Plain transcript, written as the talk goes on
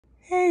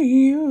Hey,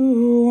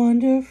 you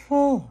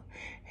wonderful.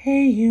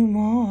 Hey, you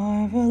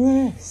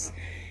marvelous.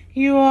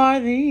 You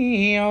are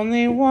the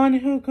only one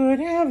who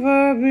could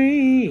ever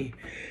be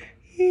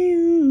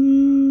you.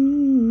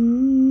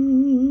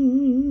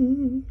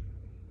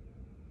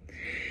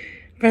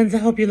 Friends, I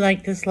hope you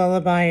like this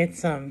lullaby.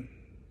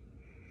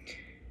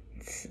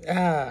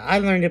 I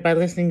learned it by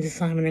listening to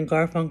Simon and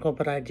Garfunkel,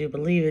 but I do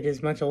believe it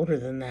is much older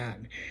than that.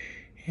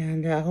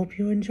 And I hope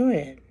you enjoy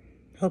it.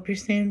 Hope you're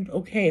staying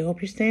okay.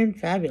 Hope you're staying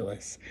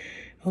fabulous.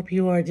 Hope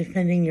you are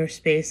defending your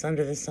space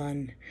under the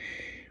sun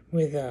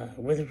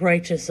with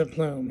righteous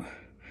aplomb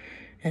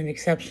and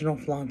exceptional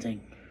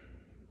flaunting.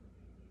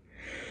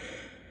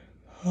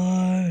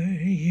 Are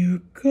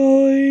you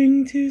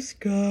going to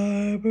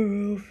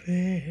Scarborough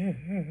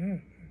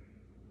Fair?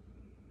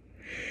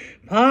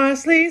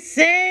 Parsley,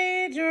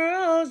 sage,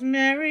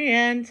 rosemary,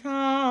 and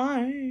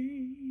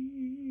thyme.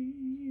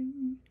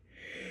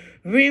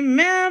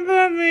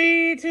 Remember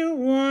me to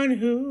one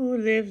who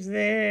lives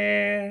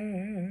there.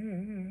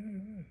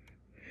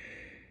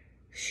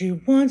 She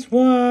once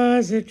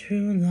was a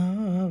true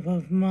love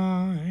of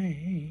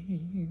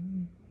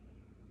mine.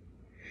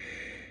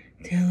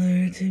 Tell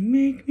her to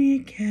make me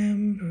a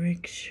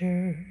cambric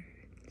shirt.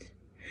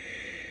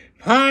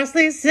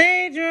 Parsley,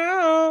 sage,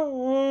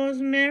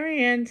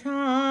 rosemary, and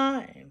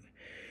thyme,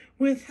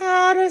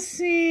 without a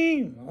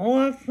seam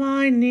or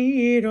fine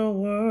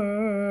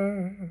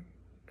needlework.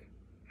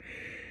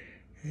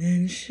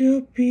 Then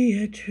she'll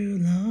be a true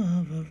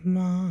love of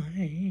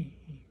mine.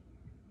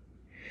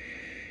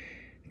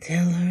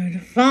 Tell her to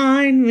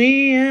find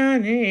me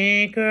an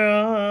acre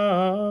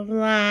of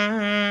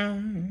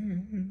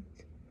land.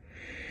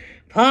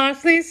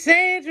 Parsley,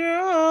 sage,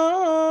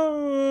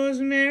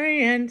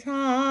 rosemary, and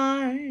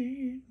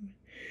thyme,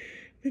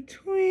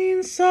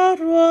 between salt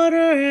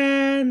water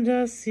and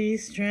dusty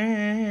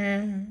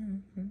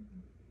strands.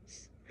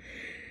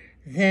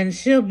 Then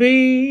she'll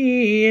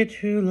be a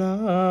true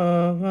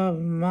love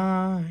of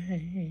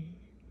mine.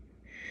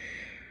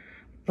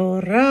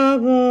 Bora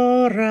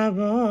bora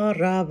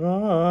bora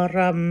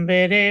bora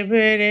bere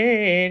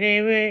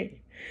bere bere.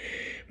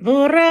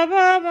 Bora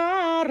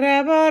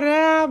bora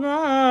bora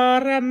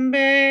bora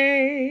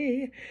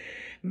be.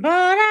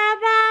 Bora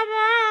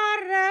bora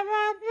bora bora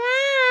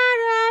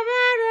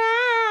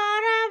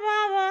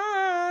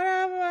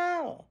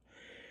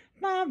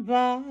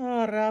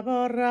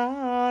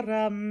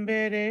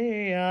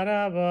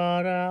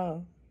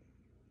bora.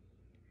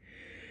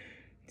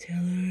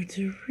 Tell her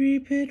to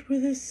reap it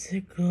with a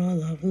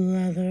sickle of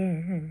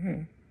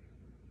leather.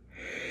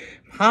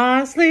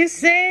 Parsley,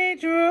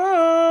 sage,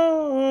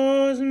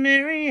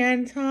 rosemary,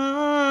 and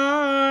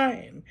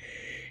thyme,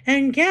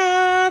 and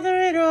gather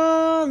it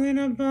all in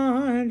a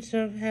bunch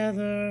of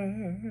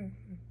heather.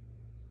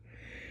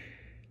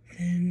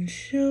 Then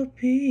she'll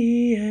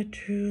be a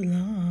true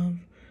love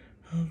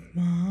of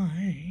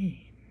mine.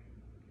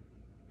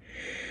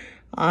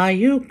 Are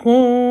you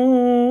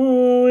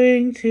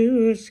going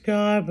to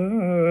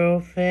Scarborough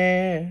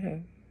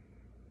Fair?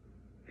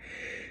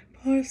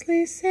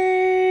 Parsley,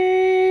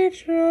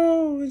 sage,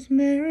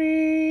 rosemary,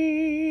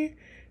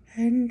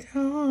 and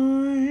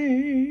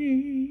thyme.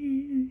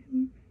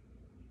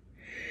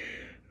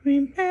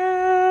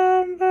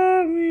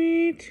 Remember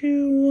me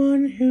to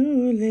one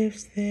who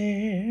lives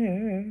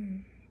there.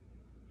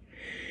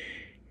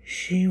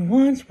 She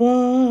once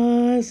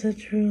was a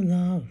true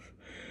love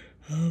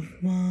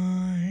of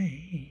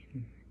mine.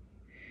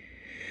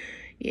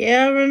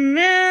 Yeah,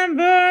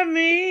 remember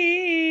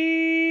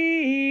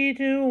me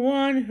to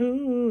one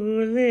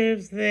who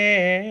lives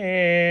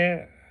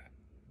there.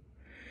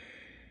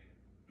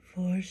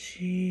 For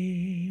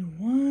she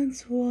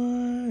once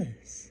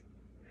was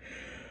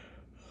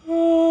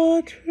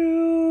a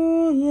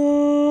true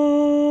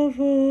love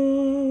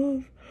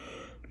of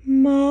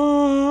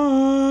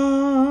mine.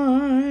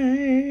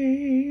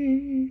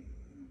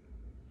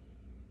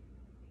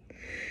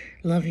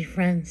 Love you,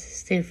 friends.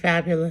 Stay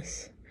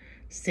fabulous.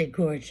 Stay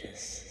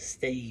gorgeous.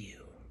 Stay you.